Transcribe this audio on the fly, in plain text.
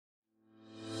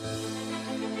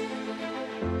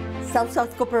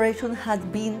South-South cooperation has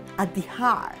been at the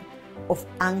heart of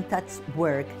UNCTAD's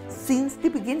work since the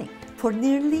beginning. For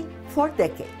nearly 4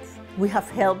 decades, we have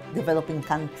helped developing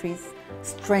countries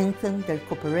strengthen their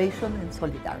cooperation and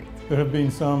solidarity. There have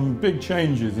been some big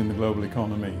changes in the global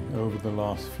economy over the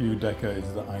last few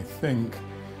decades that I think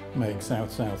make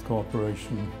South-South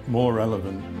cooperation more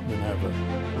relevant than ever.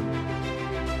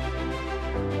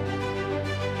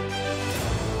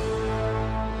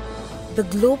 The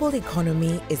global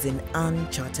economy is in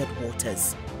uncharted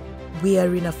waters. We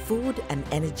are in a food and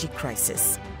energy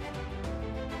crisis.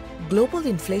 Global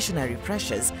inflationary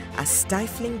pressures are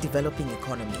stifling developing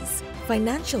economies.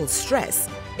 Financial stress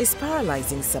is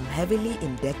paralyzing some heavily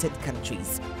indebted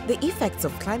countries. The effects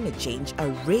of climate change are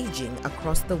raging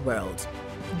across the world.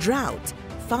 Drought,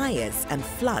 fires, and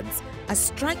floods are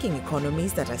striking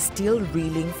economies that are still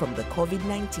reeling from the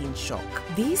COVID-19 shock.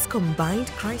 These combined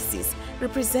crises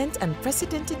represent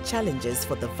unprecedented challenges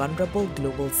for the vulnerable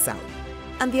global south,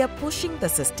 and they are pushing the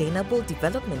Sustainable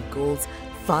Development Goals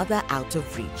farther out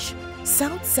of reach.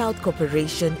 South-South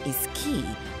cooperation is key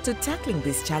to tackling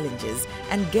these challenges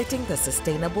and getting the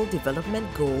Sustainable Development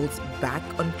Goals back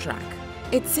on track.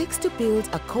 It seeks to build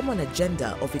a common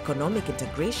agenda of economic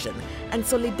integration and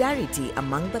solidarity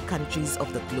among the countries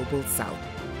of the global south.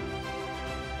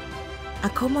 A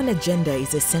common agenda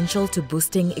is essential to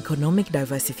boosting economic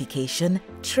diversification,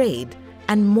 trade,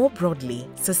 and more broadly,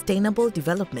 sustainable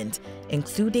development,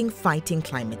 including fighting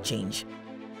climate change.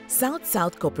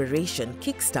 South-South cooperation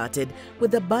kick-started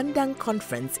with the Bandung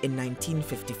Conference in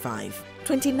 1955.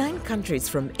 29 countries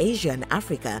from Asia and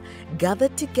Africa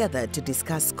gathered together to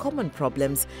discuss common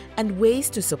problems and ways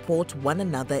to support one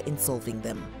another in solving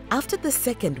them. After the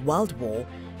Second World War,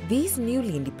 these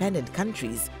newly independent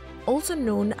countries, also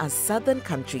known as Southern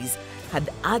countries, had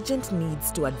urgent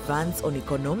needs to advance on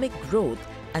economic growth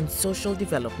and social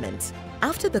development.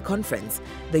 After the conference,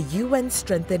 the UN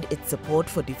strengthened its support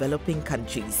for developing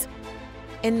countries.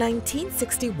 In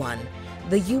 1961,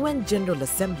 the UN General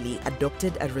Assembly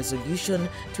adopted a resolution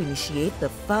to initiate the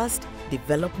first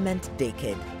development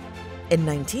decade. In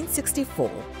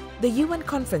 1964, the UN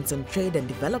Conference on Trade and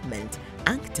Development,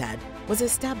 UNCTAD, was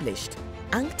established.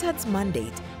 UNCTAD's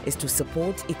mandate is to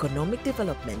support economic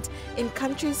development in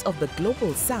countries of the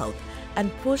global south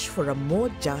and push for a more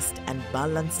just and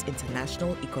balanced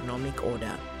international economic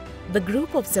order. The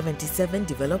group of 77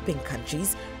 developing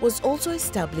countries was also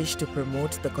established to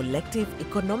promote the collective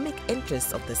economic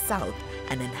interests of the South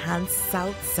and enhance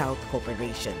South-South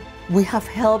cooperation. We have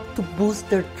helped to boost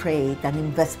their trade and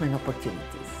investment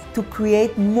opportunities, to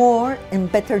create more and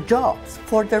better jobs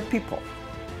for their people,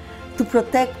 to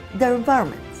protect their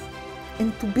environments,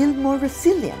 and to build more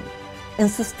resilient and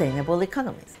sustainable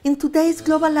economies. In today's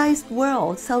globalized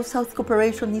world, South-South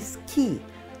cooperation is key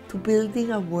to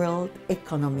building a world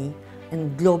economy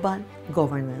and global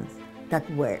governance that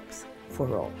works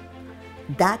for all.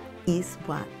 That is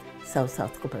what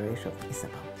South-South cooperation is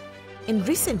about. In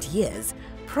recent years,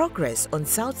 progress on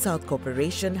South-South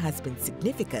cooperation has been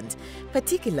significant,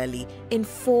 particularly in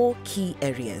 4 key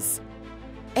areas.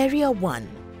 Area 1.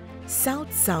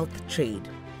 South-South trade.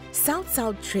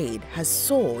 South-South trade has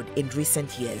soared in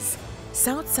recent years.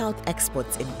 South-South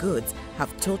exports in goods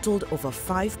have totaled over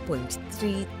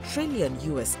 $5.3 trillion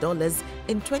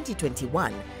in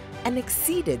 2021 and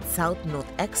exceeded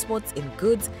South-North exports in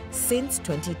goods since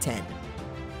 2010.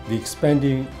 The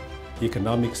expanding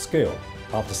economic scale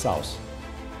of the South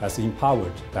has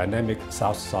empowered dynamic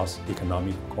South-South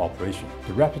economic cooperation.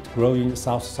 The rapid growing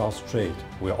South-South trade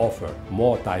will offer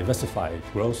more diversified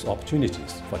growth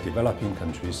opportunities for developing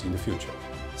countries in the future.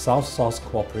 South-South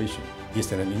cooperation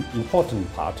is an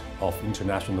important part of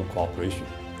international cooperation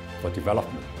for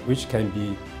development, which can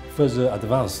be further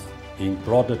advanced in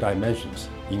broader dimensions,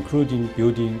 including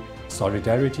building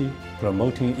solidarity,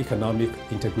 promoting economic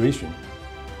integration,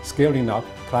 scaling up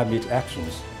climate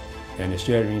actions, and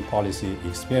sharing policy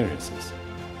experiences.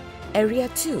 Area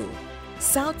 2.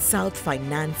 South-South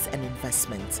finance and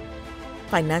investment.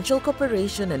 Financial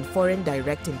cooperation and foreign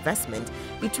direct investment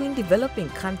between developing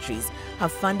countries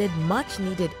have funded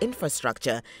much-needed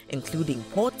infrastructure, including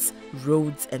ports,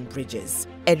 roads, and bridges.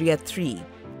 Area 3.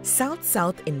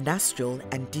 South-South industrial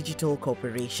and digital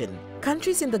cooperation.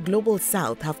 Countries in the global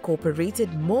south have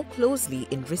cooperated more closely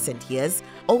in recent years,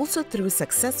 also through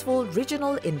successful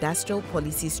regional industrial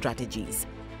policy strategies.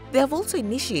 They have also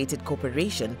initiated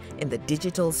cooperation in the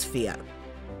digital sphere.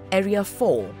 Area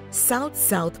 4.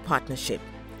 South-South partnership.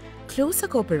 Closer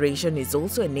cooperation is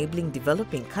also enabling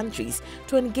developing countries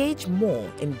to engage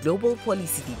more in global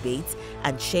policy debates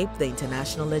and shape the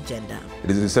international agenda. It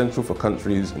is essential for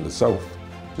countries in the South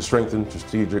to strengthen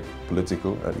strategic,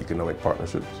 political and economic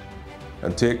partnerships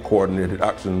and take coordinated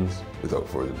actions without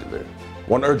further delay.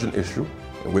 One urgent issue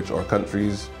in which our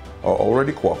countries are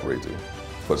already cooperating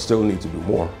but still need to do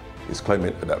more is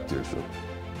climate adaptation.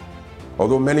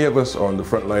 Although many of us are on the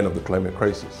front line of the climate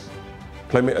crisis,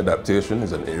 climate adaptation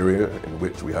is an area in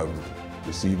which we have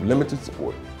received limited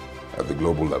support at the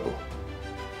global level.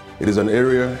 It is an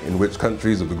area in which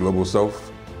countries of the global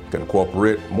south can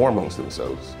cooperate more amongst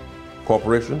themselves.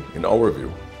 Cooperation, in our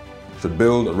view, should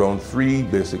build around three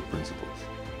basic principles,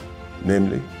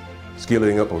 namely,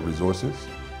 scaling up of resources,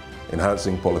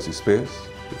 enhancing policy space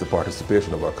with the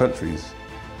participation of our countries,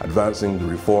 advancing the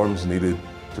reforms needed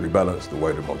to rebalance the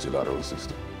wider multilateral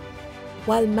system.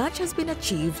 While much has been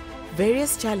achieved,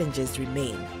 various challenges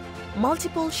remain.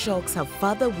 Multiple shocks have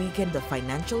further weakened the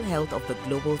financial health of the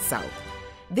global south.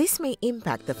 This may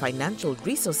impact the financial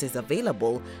resources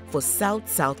available for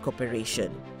South-South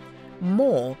cooperation.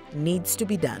 More needs to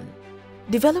be done.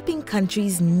 Developing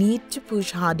countries need to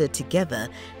push harder together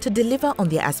to deliver on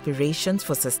their aspirations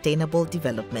for sustainable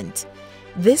development.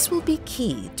 This will be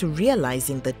key to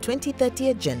realizing the 2030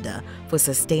 Agenda for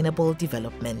Sustainable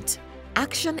Development.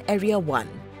 Action Area 1: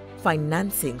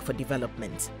 Financing for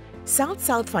Development.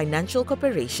 South-South financial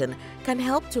cooperation can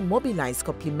help to mobilize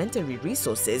complementary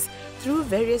resources through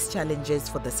various challenges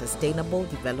for the Sustainable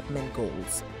Development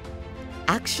Goals.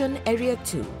 Action Area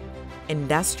 2: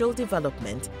 Industrial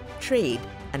Development, Trade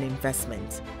and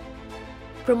Investment.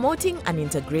 Promoting an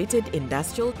integrated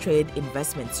industrial trade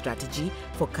investment strategy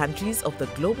for countries of the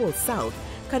global south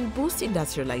can boost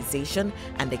industrialization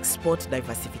and export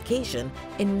diversification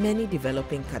in many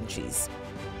developing countries.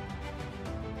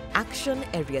 Action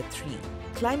Area 3: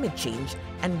 Climate Change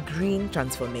and Green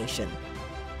Transformation.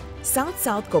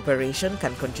 South-South cooperation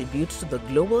can contribute to the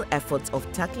global efforts of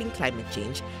tackling climate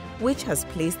change, which has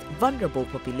placed vulnerable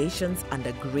populations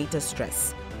under greater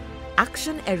stress.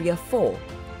 Action Area 4: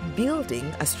 Building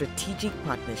a Strategic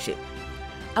Partnership.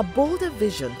 A bolder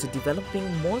vision to developing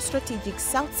more strategic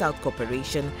South-South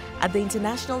cooperation at the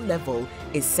international level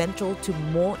is central to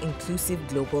more inclusive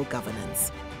global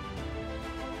governance.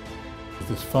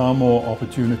 There's far more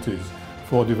opportunities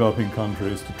for developing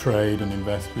countries to trade and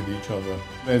invest with each other.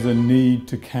 There's a need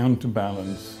to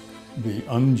counterbalance the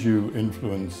undue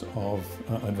influence of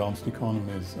advanced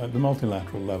economies at the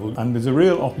multilateral level. And there's a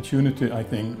real opportunity, I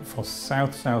think, for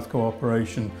South-South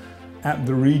cooperation at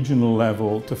the regional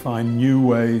level to find new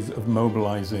ways of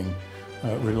mobilizing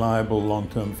reliable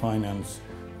long-term finance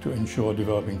to ensure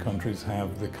developing countries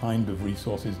have the kind of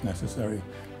resources necessary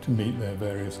to meet their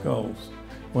various goals.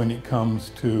 When it comes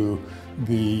to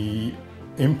the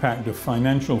impact of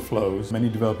financial flows, many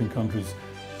developing countries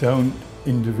don't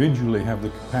individually have the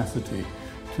capacity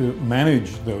to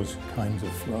manage those kinds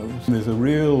of flows. There's a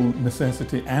real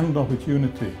necessity and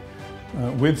opportunity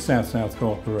with South-South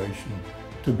cooperation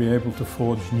to be able to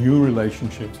forge new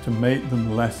relationships to make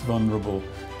them less vulnerable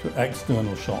to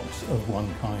external shocks of one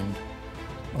kind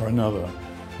or another.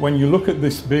 When you look at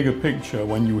this bigger picture,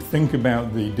 when you think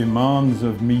about the demands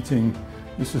of meeting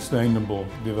the Sustainable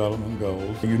Development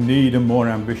Goals, you need a more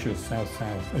ambitious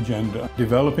South-South agenda.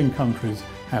 Developing countries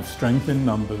have strength in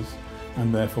numbers,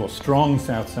 and therefore strong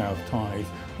South-South ties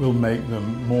will make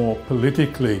them more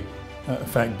politically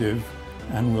effective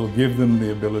and will give them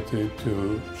the ability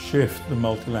to shift the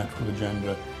multilateral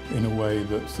agenda in a way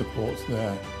that supports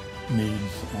their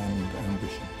needs and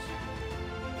ambitions.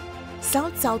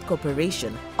 South-South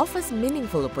cooperation offers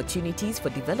meaningful opportunities for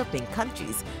developing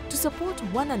countries to support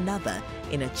one another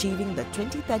in achieving the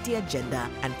 2030 Agenda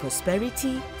and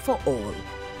prosperity for all.